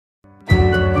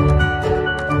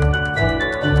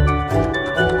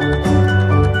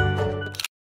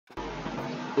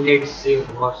Let's say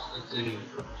what is a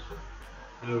Newton School.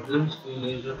 Newton School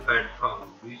is a platform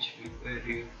which prepare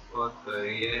you for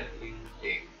career in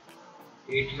tech.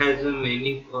 It has a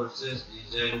many courses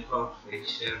designed for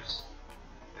freshers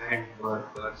and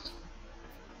workers,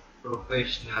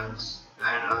 professionals,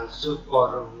 and also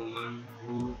for a woman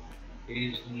who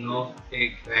is no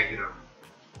tech background.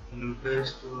 Newton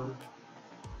School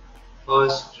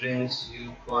first trains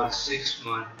you for 6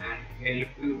 months and help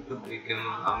you to become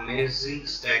an amazing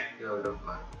stack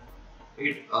developer.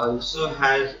 It also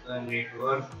has a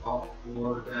network of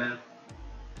more than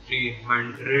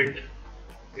 300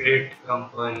 great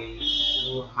companies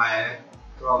who hire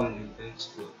from Newton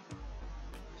School.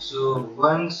 So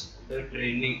once the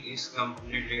training is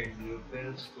completed,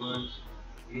 Newton Schools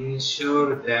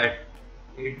ensure that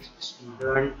its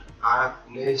students are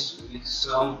placed with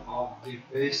some of the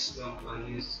best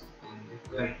companies in the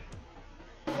country.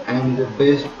 And the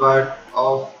best part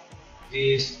of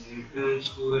this, Newton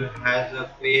School has a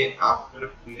pay after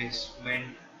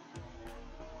placement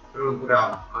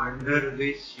program under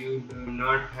which you do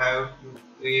not have to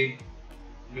pay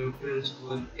Newton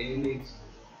School anything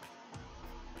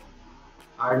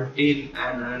until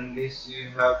and unless you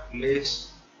have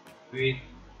placed with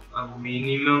a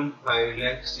minimum 5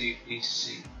 lakh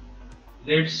CTC.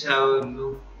 Let's have a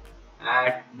look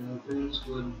at Newton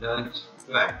School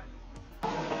Launchpad.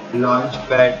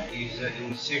 Launchpad is an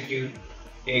institute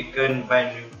taken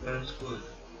by Newton School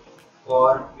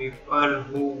for people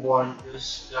who want to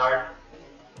start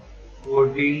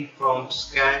coding from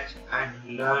scratch and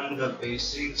learn the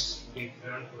basics.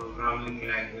 Different programming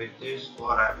languages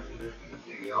for absolutely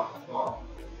free of cost.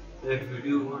 The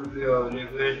video will be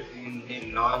available in the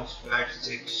Launchpad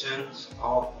sections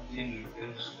of the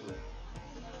Newton School.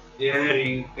 There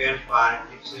you can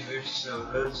participate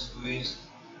several quizzes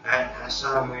and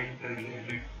assignments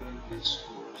related to this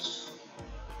course.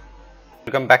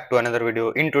 Welcome back to another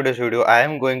video. In today's video I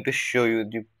am going to show you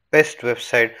the best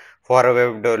website for a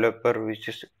web developer which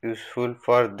is useful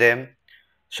for them.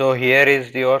 So here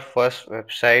is your first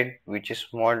website, which is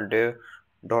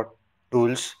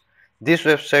smalldev.tools. This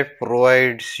website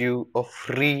provides you a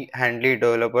free handy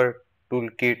developer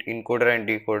toolkit, encoder and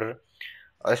decoder.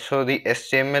 Also the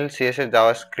HTML, CSS,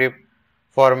 JavaScript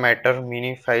formatter,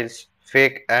 mini files,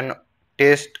 fake and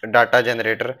test data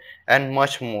generator and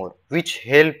much more, which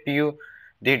help you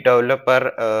the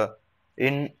developer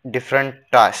in different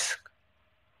tasks.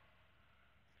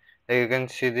 You can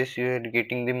see this, you are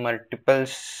getting the multiple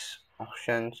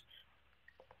options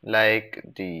like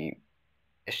the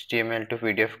HTML to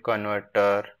PDF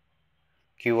converter,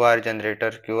 QR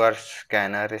generator, QR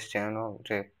scanner, HTML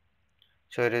object.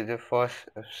 So it is the first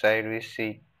website we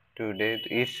see today.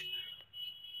 Its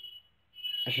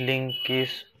link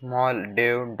is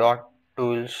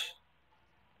smalldev.tools.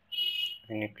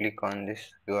 When you click on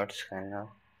this QR scanner,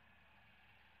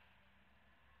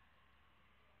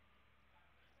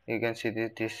 you can see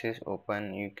that this is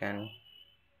open. You can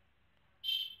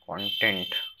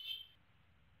content.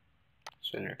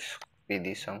 So let's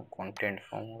copy some content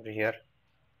from over here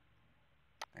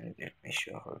and let me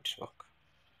show how it's work.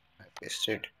 I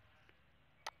pasted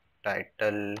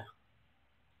title,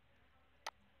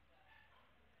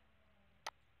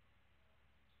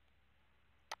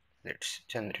 let's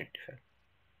generate file.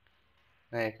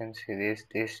 Now you can see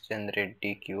this generate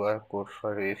the QR code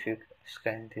for you. If you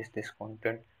scan this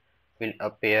content will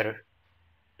appear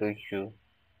to you,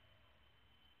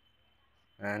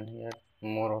 and here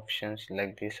more options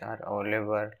like this are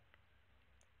available,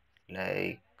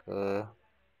 like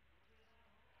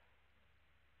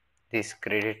this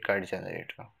credit card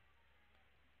generator.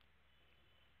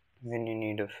 When you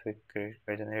need a fake credit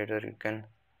card generator, you can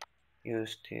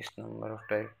use this number of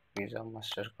type, Visa,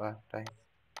 MasterCard type.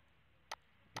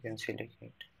 You can select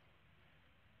it.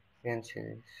 You can see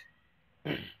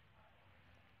this.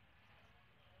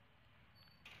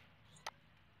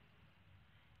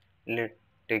 Let's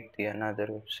take the another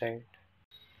website.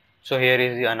 So here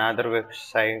is the another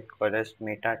website called as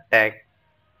MetaTag,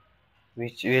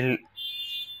 which will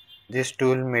this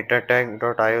tool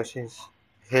metatag.io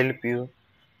help you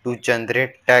to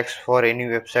generate tags for any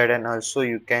website, and also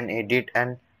you can edit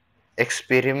and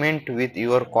experiment with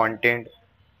your content,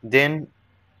 then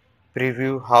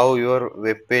preview how your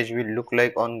web page will look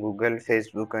like on Google,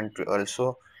 Facebook and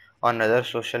also on other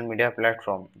social media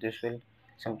platform. This will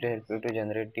simply help you to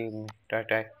generate the meta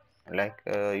tag, like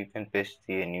you can paste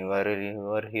the URL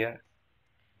over here.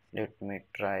 Let me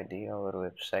try the our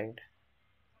website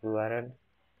URL.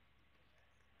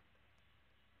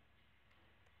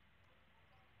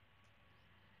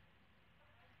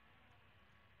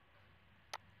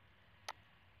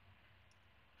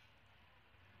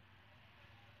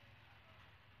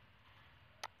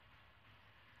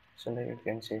 So like you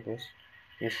can see this.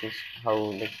 This is how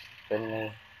like people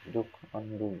may look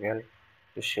on Google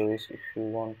to show is if you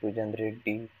want to generate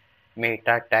the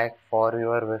meta tag for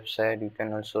your website, you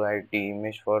can also add the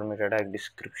image for meta tag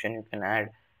description you can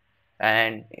add.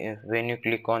 And when you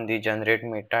click on the generate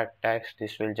meta tags,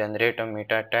 this will generate a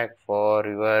meta tag for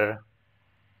your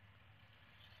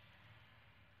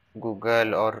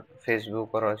Google or Facebook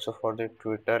or also for the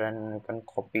Twitter, and you can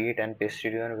copy it and paste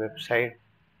it on your website.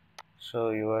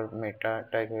 So your meta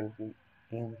tag will be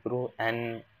improved,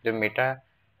 and the meta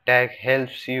tag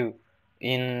helps you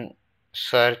in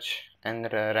search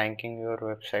and ranking your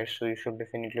website. So you should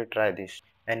definitely try this.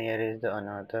 And here is the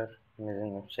another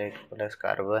amazing website called as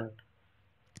Carbon.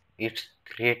 It's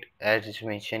great as it's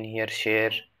mentioned here.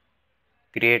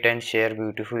 Create and share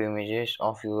beautiful images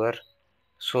of your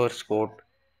source code.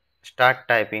 Start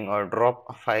typing or drop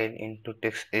a file into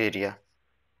text area.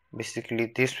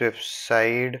 Basically this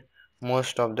website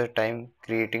most of the time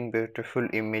creating beautiful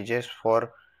images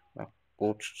for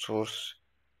code source,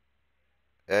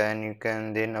 and you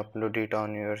can then upload it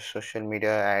on your social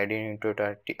media, adding into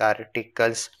the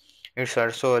articles. It's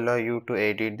also allow you to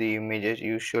edit the images.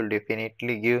 You should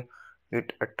definitely give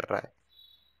it a try.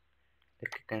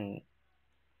 Like you can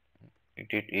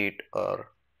edit it, or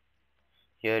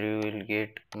here you will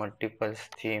get multiple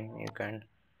theme. You can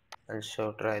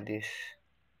also try this.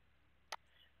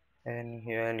 And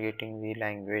here I'm getting the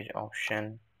language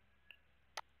option,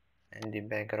 and the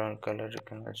background color you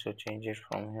can also change it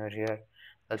from here.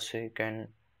 Also you can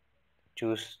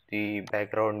choose the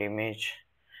background image,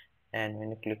 and when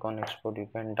you click on export you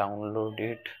can download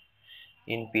it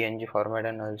in PNG format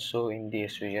and also in the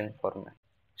SVN format.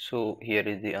 So here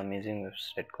is the amazing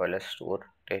website called as store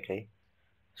Tele.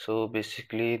 So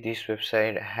basically this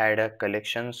website had a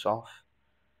collections of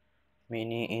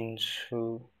many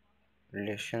installations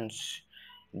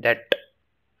that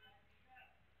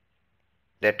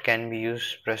can be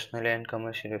used personally and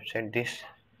commercial website. This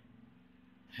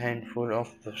handful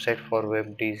of website for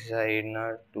web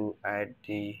designer to add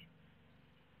the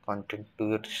content to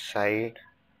your site.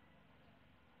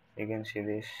 You can see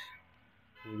this.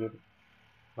 You get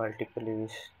multiple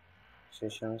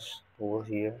sessions over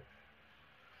here.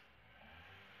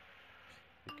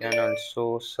 You can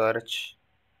also search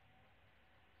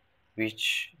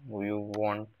which you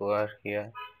want over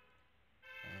here,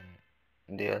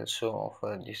 and they also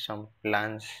offer some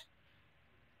plans.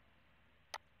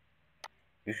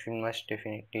 You should must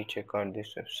definitely check out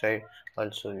this website.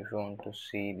 Also if you want to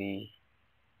see the,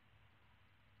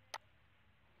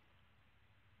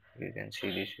 you can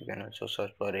see this, you can also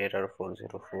search for error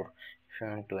 404 if you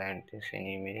want to add this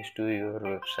any images to your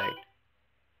website.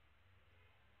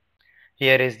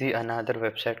 Here is the another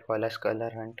website called as color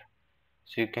hunt.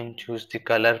 So you can choose the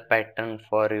color pattern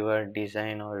for your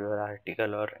design or your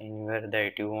article or anywhere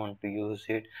that you want to use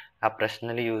it. I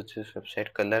personally use this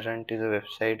website. Color hunt is a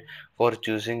website for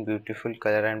choosing beautiful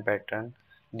color and pattern.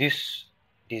 This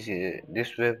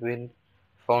web will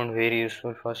found very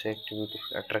useful for selecting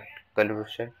beautiful attract color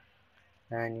website,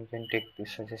 and you can take the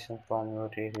suggestion from your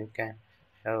here. You can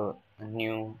have a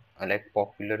new like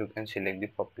popular, you can select the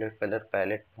popular color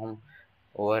palette from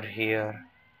over here.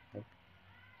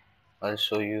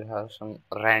 Also you have some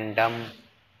random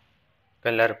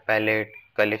color palette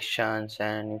collections,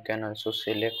 and you can also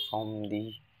select from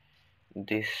the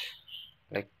this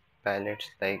like palettes.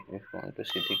 Like if you want to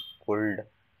see the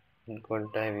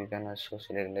gold type, you can also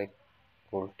select like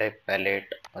gold type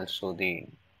palette. Also the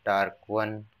dark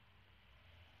one.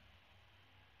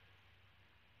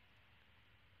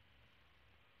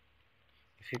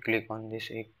 If you click on this,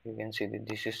 you can see that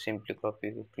this is simply copy.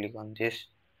 You click on this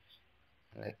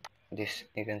like this,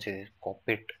 you can see this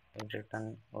copied and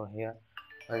written over here.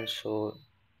 Also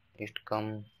it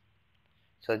come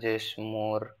suggest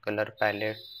more color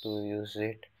palette to use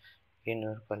it in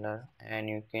your color, and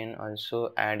you can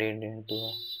also add it into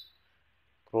a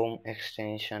Chrome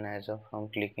extension as of from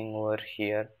clicking over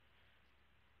here.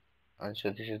 Also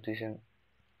this is a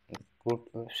good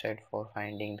website for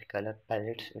finding the color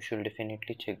palettes. You should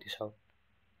definitely check this out.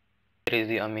 Here is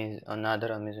the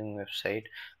another amazing website.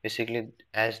 Basically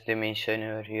as they mention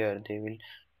over here, they will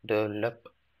develop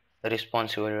a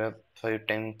responsive web 5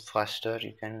 times faster.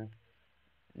 You can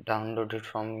download it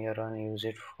from here and use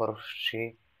it for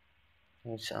free.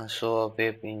 It's also a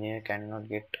web engineer cannot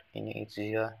get any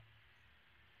easier.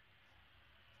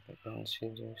 You can see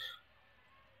this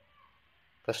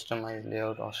customized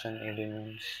layout, awesome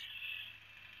elements,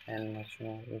 and much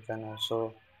more. You can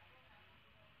also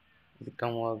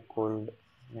become a gold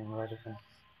member. You can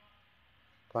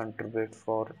contribute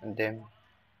for them.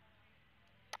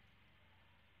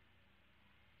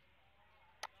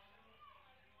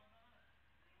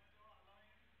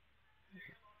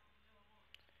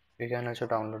 You can also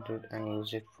download it and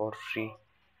use it for free.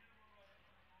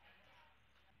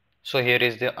 So here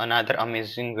is the another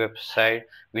amazing website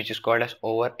which is called as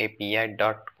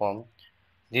overapi.com.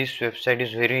 This website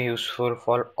is very useful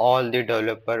for all the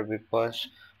developer because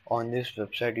on this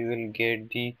website you will get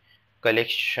the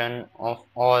collection of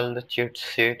all the cheat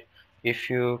sheet.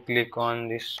 If you click on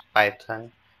this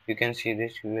Python, you can see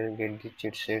this, you will get the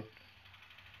cheat sheet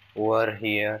over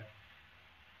here.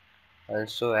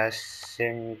 Also as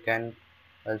same you can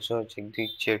also check the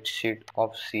cheat sheet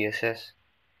of CSS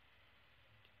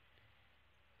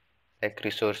like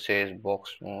resources,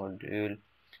 box module,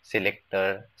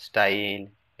 selector, style,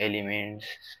 elements,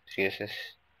 CSS,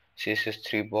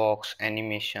 CSS3 box,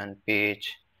 animation,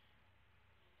 page,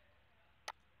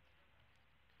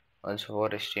 also for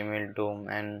HTML, DOM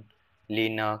and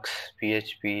Linux,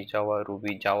 PHP, Java,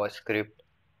 Ruby, JavaScript.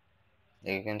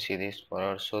 You can see this for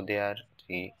also they are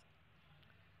the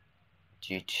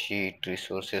cheat sheet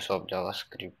resources of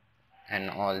JavaScript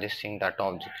and all this thing data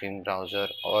object in browser.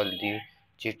 All the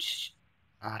cheats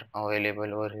are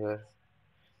available over here.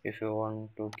 If you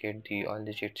want to get the all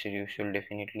the cheat sheet, you should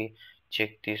definitely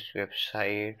check this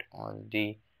website on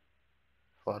the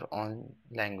for all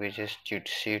languages cheat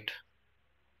sheet.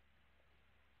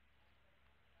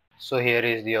 So here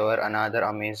is the our another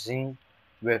amazing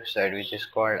website which is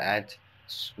called as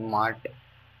Smart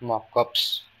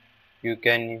Mockups. You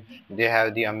can they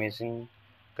have the amazing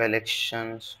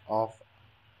collections of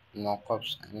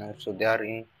mockups and also they are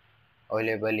in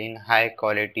available in high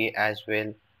quality as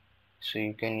well. So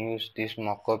you can use this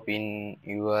mockup in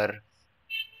your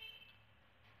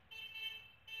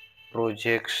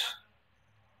projects.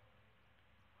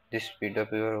 This speed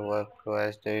up your workflow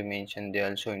as they mentioned. They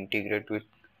also integrate with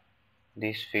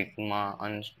this Figma,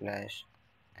 Unsplash,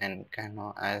 and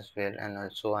Canva as well, and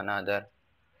also another.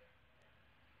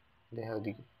 They have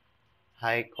the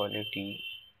high quality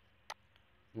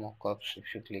mockups.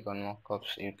 If you click on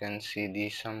mockups, you can see the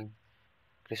some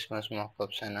Christmas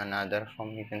mockups and another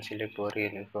from you can select over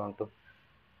here if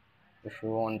you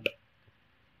want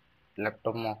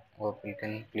laptop mockup you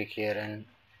can click here and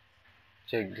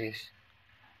check this.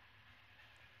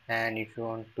 And if you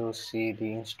want to see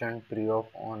the instant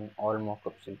pre-op on all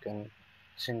mockups, you can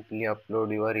simply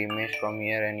upload your image from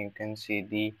here and you can see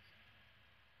the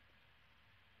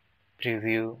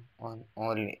preview on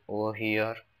all over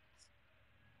here.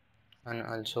 And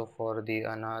also for the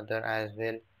another as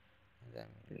well, then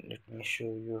let me show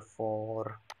you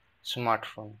for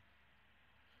smartphone.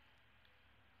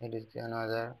 It is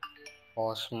another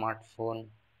for smartphone.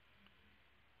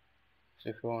 So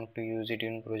if you want to use it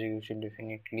in project, you should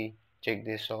definitely check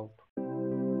this out.